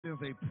is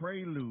a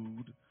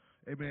prelude,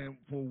 amen,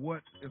 for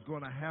what is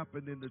going to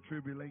happen in the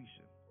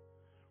tribulation.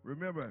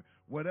 Remember,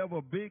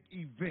 whatever big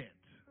event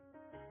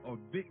or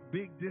big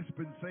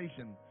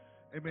dispensation,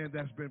 amen,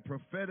 that's been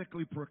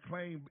prophetically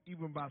proclaimed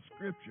even by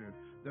Scripture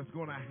that's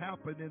going to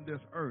happen in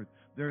this earth,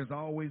 there is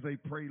always a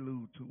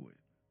prelude to it.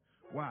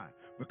 Why?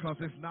 Because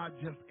it's not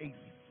just a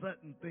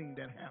sudden thing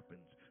that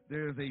happens.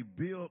 There is a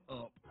build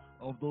up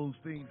of those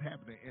things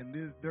happening,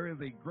 and there is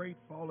a great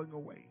falling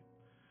away.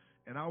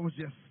 And I was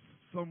just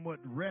somewhat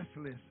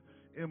restless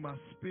in my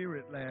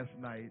spirit last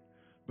night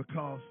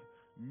because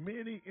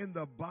many in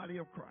the body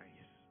of Christ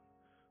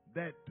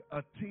that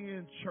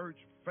attend church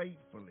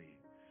faithfully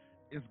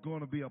is going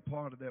to be a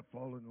part of that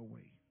falling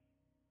away.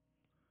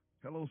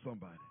 Hello,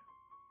 somebody.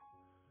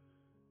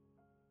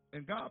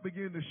 And God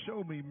began to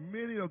show me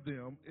many of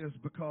them is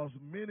because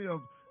many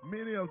of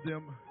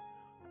them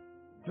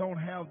don't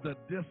have the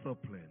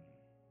discipline.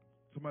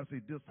 Somebody say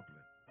discipline.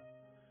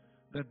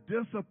 The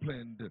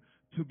discipline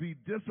to be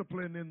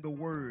disciplined in the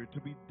word,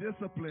 to be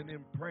disciplined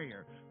in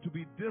prayer, to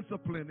be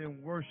disciplined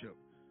in worship.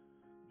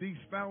 These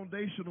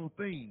foundational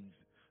things.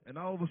 And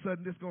all of a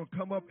sudden it's going to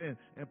come up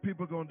and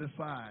people are going to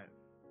decide,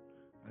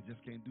 I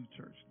just can't do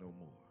church no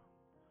more.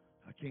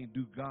 I can't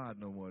do God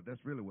no more. That's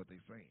really what they're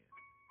saying.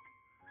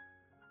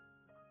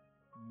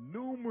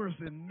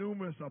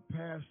 Numerous of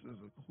pastors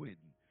are quitting,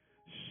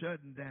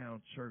 shutting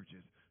down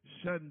churches,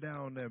 shutting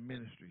down their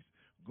ministries,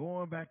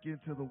 going back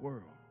into the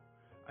world.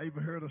 I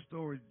even heard a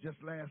story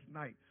just last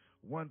night.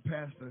 One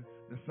pastor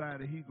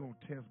decided he's going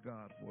to test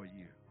God for a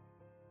year.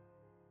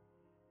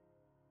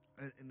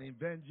 An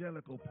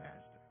evangelical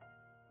pastor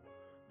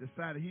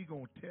decided he's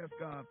going to test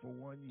God for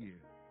 1 year.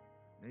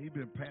 Now, he's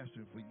been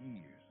pastoring for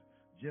years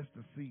just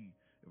to see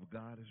if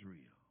God is real.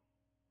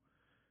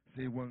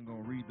 Said he wasn't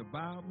going to read the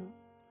Bible,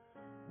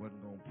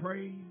 wasn't going to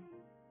pray,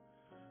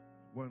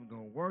 wasn't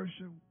going to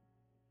worship,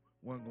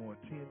 wasn't going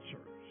to attend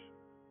church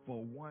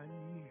for 1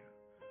 year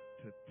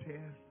to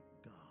test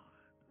God,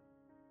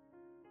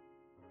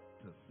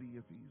 to see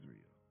if he's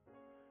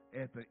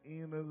real. At the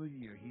end of the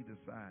year, he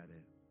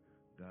decided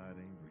God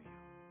ain't real.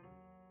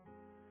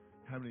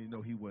 How many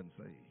know he wasn't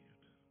saved?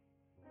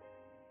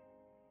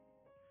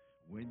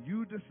 When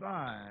you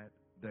decide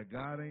that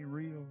God ain't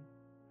real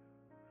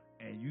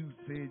and you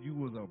said you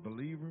was a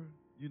believer,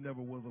 you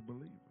never was a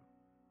believer.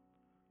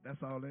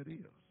 That's all that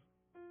is.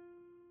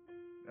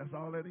 That's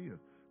all that is.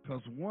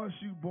 Because once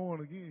you born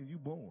again, you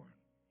born.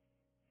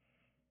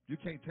 You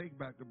can't take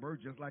back the birth,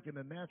 just like in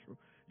the natural.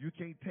 You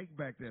can't take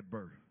back that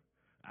birth.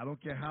 I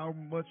don't care how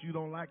much you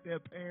don't like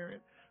that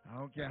parent. I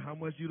don't care how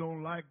much you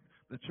don't like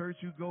the church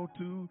you go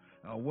to,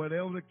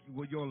 whatever,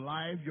 with your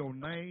life, your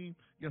name.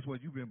 Guess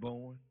what? You've been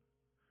born,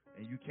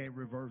 and you can't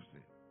reverse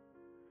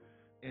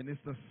it. And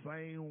it's the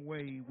same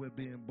way with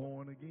being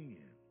born again.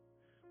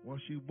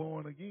 Once you're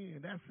born again,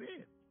 that's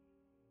it.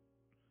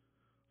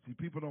 See,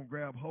 people don't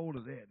grab hold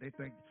of that. They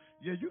think,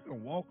 yeah, you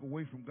can walk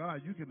away from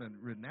God. You can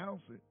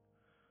renounce it.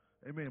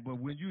 Amen. But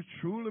when you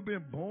truly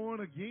been born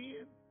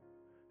again,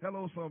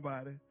 hello,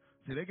 somebody.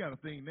 See, they got a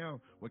thing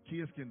now where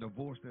kids can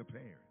divorce their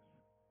parents.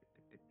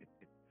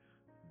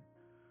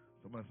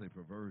 Somebody say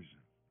perversion.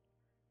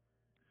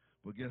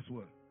 But guess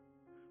what?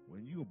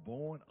 When you're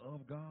born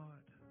of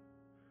God,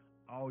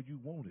 all you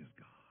want is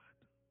God.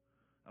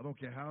 I don't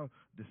care how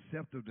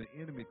deceptive the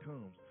enemy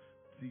comes.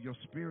 See, your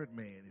spirit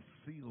man is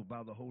sealed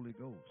by the Holy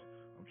Ghost.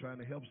 I'm trying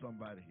to help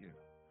somebody here.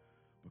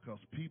 Because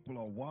people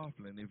are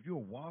waffling. If you're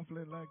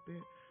waffling like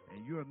that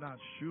and you're not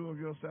sure of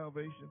your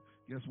salvation,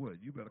 guess what?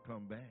 You better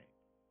come back.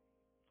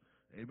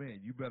 Amen.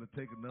 You better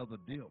take another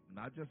dip.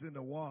 Not just in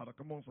the water,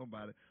 come on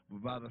somebody,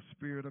 but by the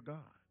Spirit of God.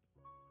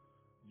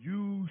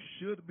 You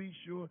should be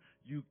sure.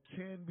 You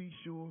can be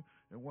sure.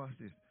 And watch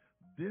this.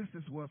 This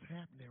is what's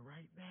happening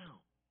right now.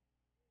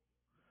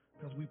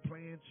 Because we play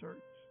in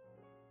church.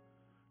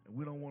 And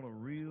we don't want a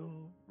real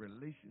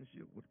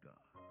relationship with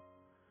God.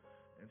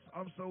 And so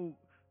I'm so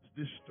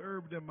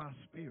disturbed in my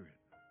spirit.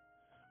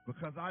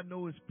 Because I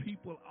know it's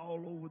people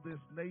all over this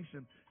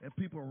nation and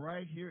people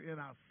right here in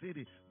our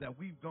city that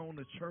we've gone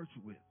to church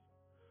with.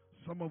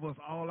 Some of us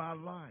all our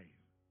life.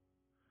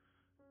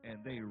 And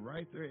they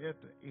right there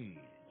at the edge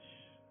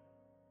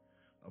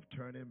of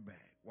turning back.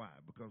 Why?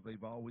 Because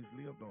they've always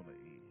lived on the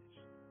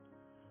edge.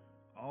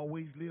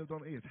 Always lived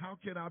on the edge. How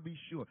can I be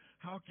sure?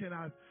 How can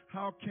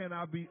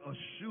I be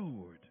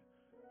assured,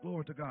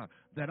 glory to God,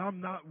 that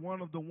I'm not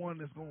one of the one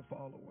that's going to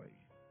fall away?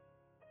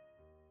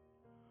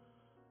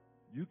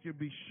 You can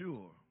be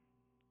sure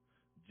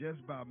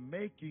just by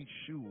making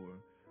sure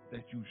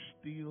that you're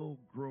still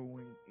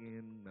growing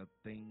in the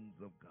things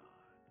of God.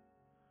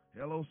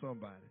 Hello,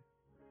 somebody.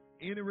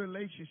 Any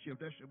relationship,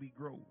 there should be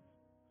growth.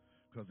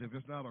 Because if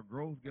it's not a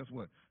growth, guess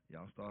what?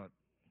 Y'all start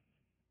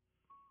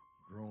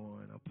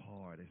growing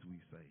apart, as we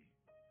say.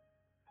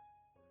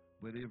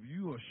 But if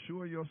you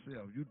assure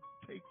yourself, you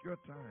take your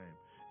time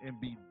and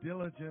be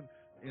diligent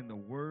in the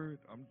Word.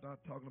 I'm not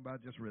talking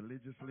about just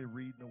religiously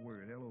reading the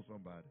Word. Hello,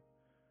 somebody.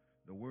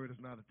 The Word is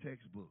not a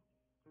textbook.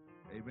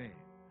 Amen.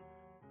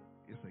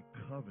 It's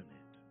a covenant.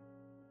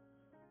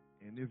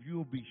 And if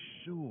you'll be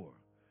sure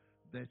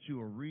that you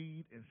will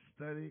read and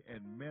study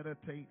and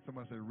meditate.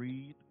 Somebody say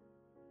read,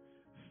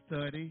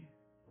 study,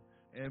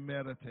 and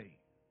meditate.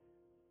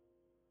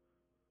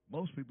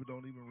 Most people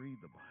don't even read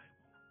the Bible.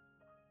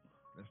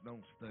 Let's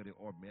don't study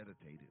or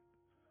meditate it.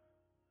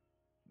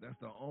 That's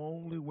the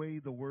only way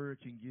the word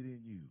can get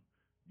in you.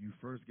 You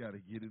first got to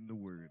get in the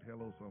word.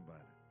 Hello,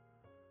 somebody.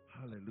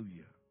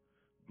 Hallelujah.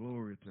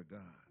 Glory to God.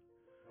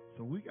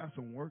 So we got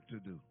some work to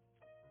do.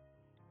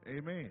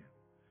 Amen.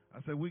 I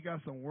said we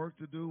got some work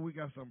to do. We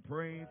got some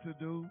praying to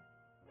do.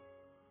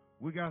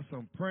 We got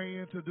some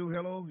praying to do.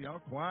 Hello, y'all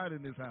quiet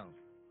in this house.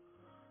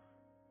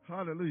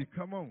 Hallelujah.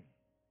 Come on.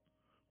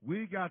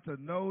 We got to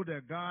know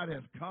that God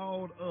has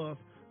called us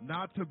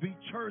not to be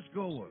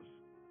churchgoers.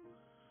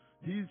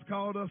 He's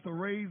called us to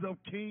raise up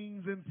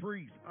kings and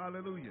priests.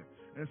 Hallelujah.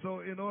 And so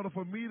in order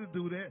for me to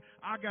do that,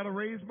 I got to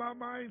raise my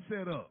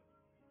mindset up.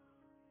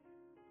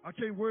 I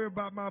can't worry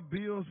about my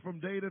bills from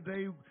day to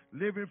day,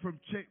 living from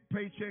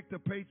paycheck to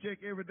paycheck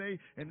every day,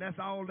 and that's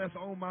all that's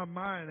on my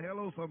mind.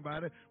 Hello,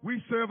 somebody. We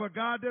serve a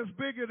God that's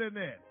bigger than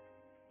that.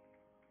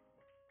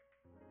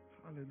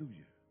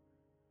 Hallelujah.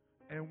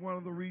 And one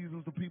of the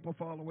reasons the people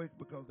fall away is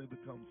because they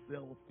become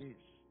selfish.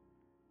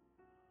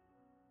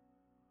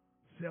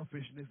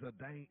 Selfishness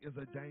is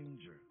a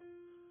danger.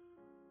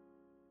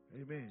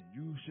 Amen.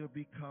 You should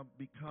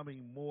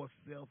becoming more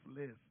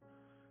selfless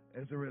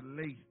as it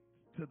relates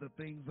to the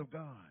things of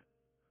God.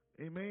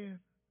 Amen.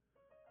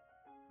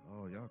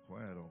 Oh, y'all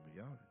quiet on me.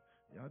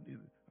 Y'all need.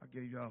 I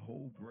gave y'all a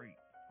whole break,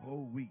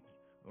 whole week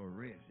of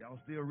rest. Y'all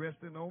still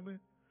resting on me?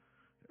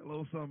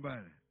 Hello,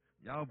 somebody.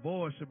 Y'all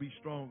boys should be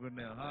stronger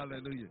now.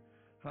 Hallelujah.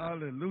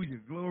 Hallelujah.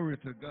 Glory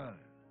to God.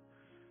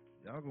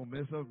 Y'all gonna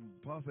mess up.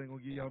 Pastor ain't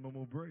gonna give y'all no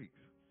more breaks.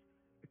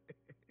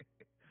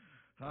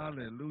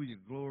 Hallelujah.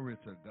 Glory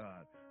to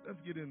God. Let's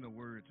get in the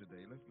word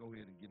today. Let's go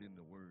ahead and get in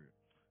the word.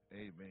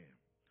 Amen.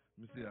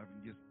 Let me see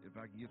if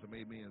I can get some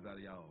amens out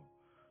of y'all.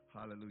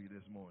 Hallelujah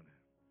this morning.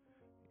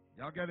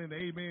 Y'all got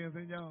any amens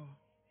in y'all?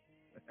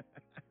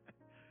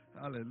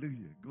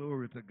 Hallelujah.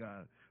 Glory to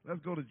God.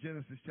 Let's go to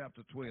Genesis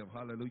chapter 12.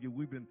 Hallelujah.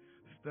 We've been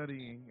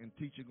studying and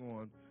teaching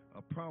on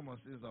a promise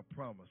is a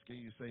promise. Can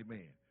you say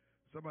amen?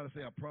 Somebody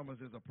say a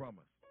promise is a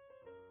promise.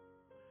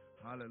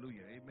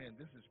 Hallelujah. Amen.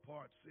 This is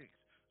part 6.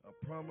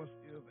 A promise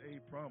is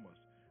a promise.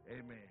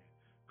 Amen.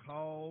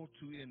 Called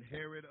to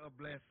inherit a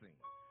blessing.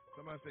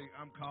 Somebody say,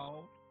 I'm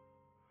called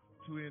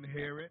to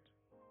inherit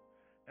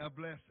a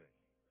blessing.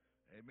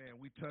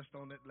 Amen. We touched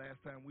on that last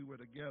time we were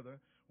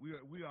together.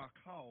 We are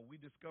called. We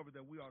discovered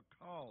that we are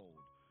called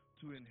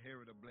to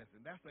inherit a blessing.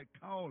 That's a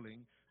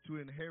calling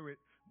to inherit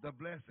the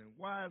blessing.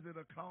 Why is it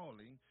a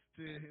calling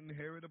to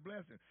inherit a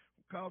blessing?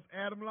 Because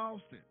Adam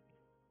lost it.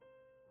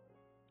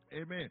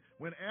 Amen.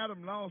 When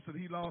Adam lost it,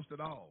 he lost it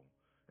all.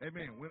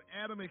 Amen. When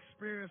Adam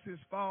experienced his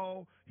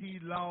fall, he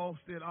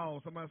lost it all.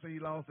 Somebody say he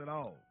lost it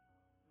all.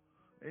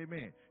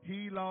 Amen.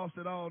 He lost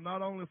it all,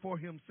 not only for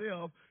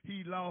himself,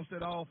 he lost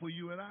it all for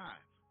you and I.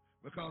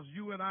 Because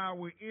you and I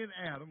were in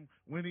Adam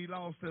when he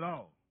lost it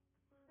all.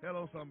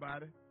 Hello,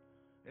 somebody.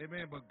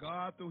 Amen. But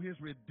God, through his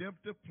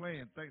redemptive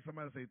plan,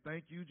 somebody say,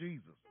 thank you,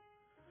 Jesus.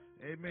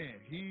 Amen.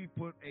 He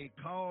put a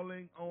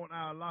calling on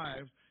our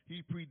lives.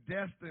 He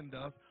predestined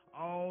us,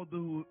 all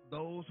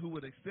those who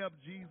would accept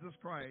Jesus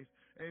Christ.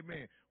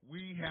 Amen.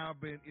 We have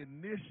been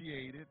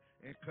initiated,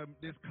 and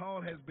this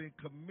call has been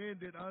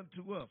commended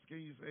unto us.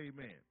 Can you say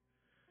amen?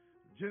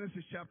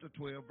 Genesis chapter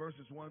 12,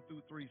 verses 1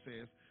 through 3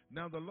 says,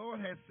 Now the Lord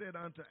had said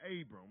unto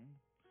Abram,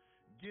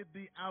 Get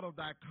thee out of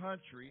thy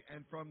country,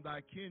 and from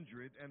thy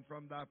kindred, and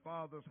from thy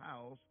father's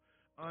house,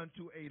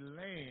 unto a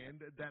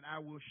land that I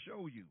will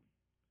show you.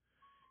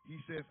 He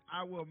says,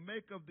 I will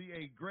make of thee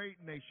a great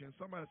nation.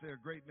 Somebody say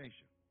a great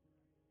nation.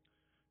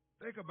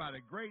 Think about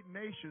it. Great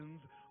nations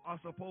are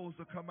supposed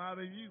to come out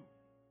of you.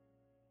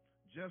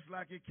 Just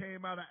like it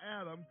came out of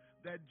Adam,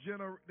 that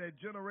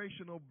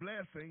generational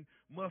blessing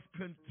must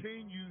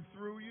continue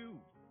through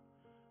you.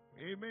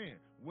 Amen.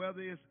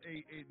 Whether it's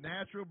a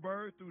natural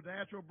birth, through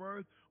natural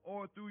birth,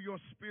 or through your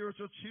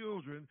spiritual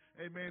children,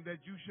 amen,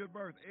 that you should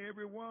birth.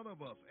 Every one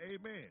of us,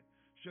 amen,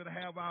 should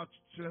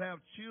have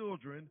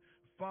children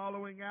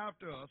following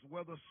after us,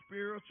 whether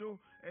spiritual,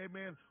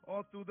 amen,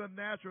 or through the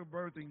natural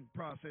birthing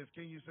process.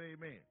 Can you say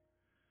amen?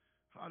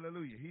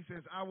 Hallelujah. He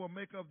says, I will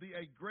make of thee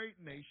a great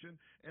nation,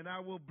 and I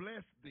will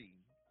bless thee,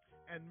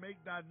 and make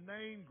thy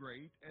name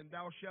great, and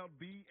thou shalt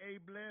be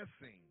a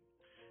blessing.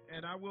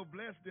 And I will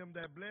bless them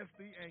that bless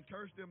thee, and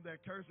curse them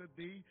that curseth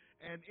thee,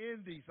 and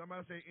in thee,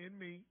 somebody say, in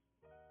me,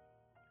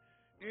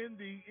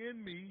 in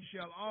me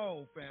shall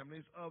all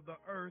families of the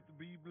earth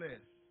be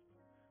blessed.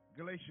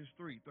 Galatians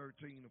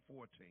 3:13 to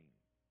 14.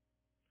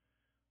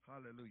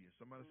 Hallelujah.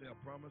 Somebody say a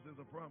promise is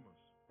a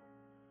promise.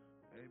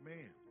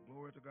 Amen.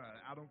 Glory to God.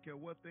 I don't care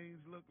what things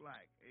look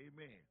like.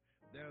 Amen.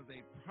 There's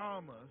a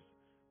promise,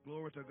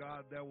 glory to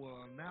God, that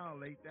will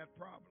annihilate that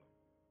problem.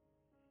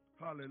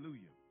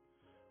 Hallelujah.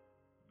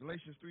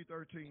 Galatians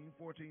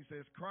 3:13-14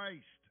 says,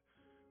 Christ,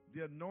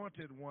 the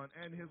anointed one,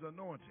 and his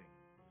anointing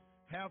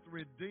hath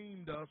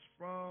redeemed us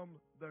from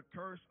the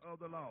curse of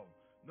the law.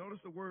 Notice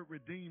the word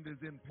redeemed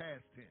is in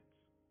past tense.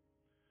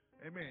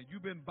 Amen.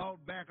 You've been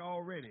bought back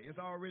already. It's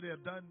already a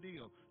done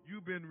deal.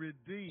 You've been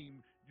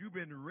redeemed. You've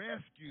been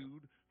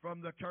rescued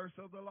from the curse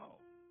of the law.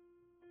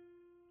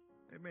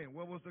 Amen.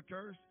 What was the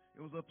curse?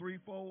 It was a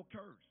threefold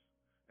curse.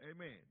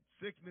 Amen.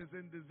 Sickness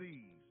and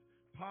disease,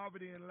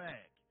 poverty and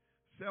lack,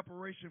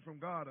 separation from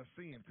God or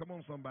sin. Come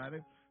on, somebody.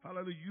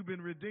 Hallelujah. You've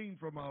been redeemed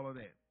from all of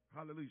that.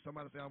 Hallelujah.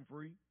 Somebody say, I'm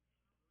free.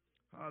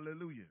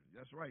 Hallelujah.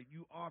 That's right.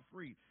 You are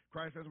free.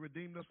 Christ has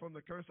redeemed us from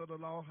the curse of the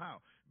law.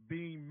 How?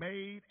 Being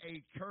made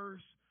a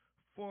curse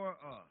for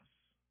us.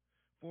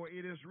 For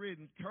it is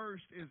written,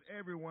 cursed is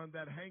everyone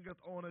that hangeth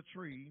on a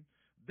tree,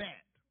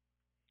 that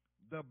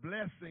the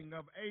blessing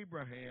of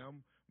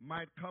Abraham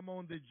might come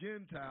on the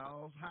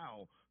Gentiles.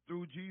 How?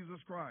 Through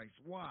Jesus Christ.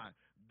 Why?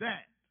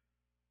 That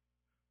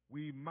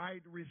we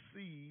might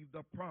receive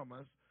the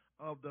promise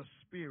of the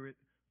Spirit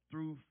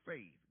through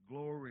faith.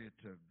 Glory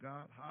to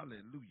God.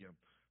 Hallelujah.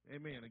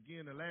 Amen.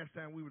 Again, the last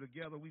time we were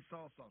together, we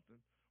saw something.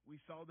 We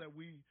saw that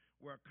we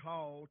were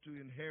called to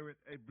inherit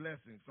a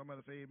blessing.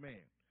 Somebody say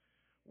amen.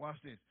 Watch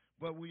this.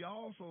 But we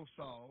also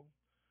saw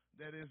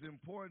that it's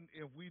important,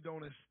 if we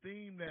don't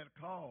esteem that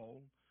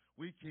call,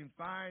 we can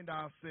find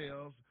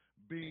ourselves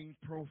being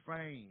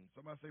profane.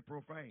 Somebody say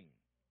profane.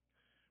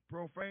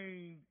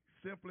 Profane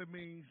simply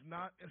means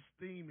not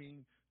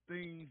esteeming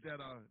things that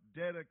are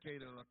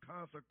dedicated or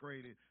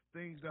consecrated,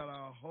 things that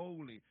are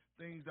holy,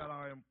 things that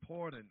are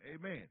important.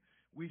 Amen.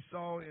 We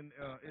saw in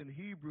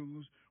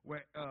Hebrews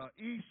where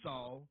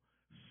Esau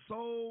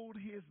sold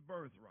his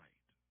birthright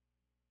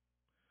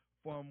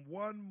from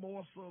one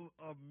morsel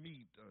of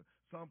meat.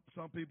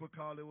 Some people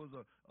call it was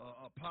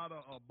a pot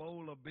or a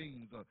bowl of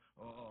beans or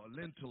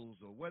lentils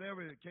or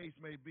whatever the case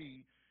may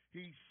be.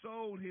 He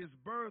sold his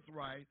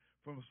birthright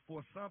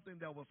for something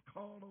that was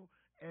carnal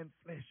and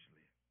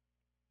fleshly.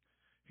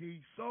 He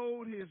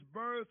sold his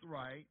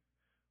birthright,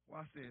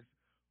 watch this,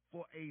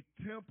 for a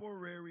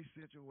temporary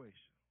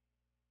situation.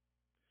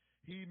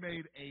 He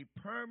made a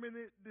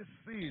permanent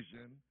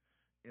decision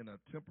in a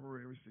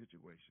temporary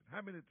situation.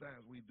 How many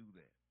times we do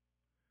that?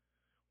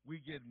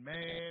 We get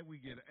mad, we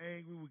get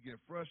angry, we get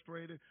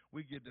frustrated,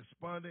 we get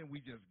despondent,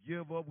 we just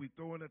give up, we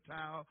throw in the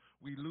towel,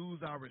 we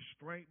lose our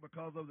restraint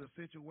because of the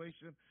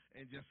situation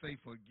and just say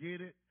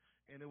forget it,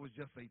 and it was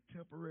just a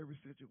temporary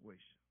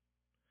situation.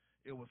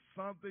 It was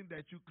something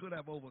that you could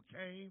have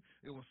overcame.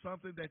 It was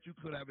something that you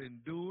could have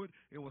endured.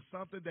 It was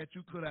something that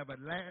you could have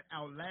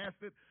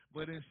outlasted.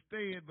 But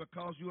instead,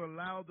 because you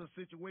allowed the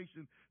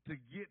situation to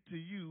get to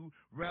you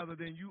rather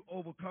than you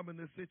overcoming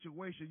the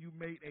situation, you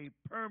made a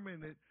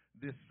permanent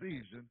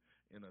decision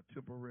in a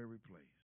temporary place.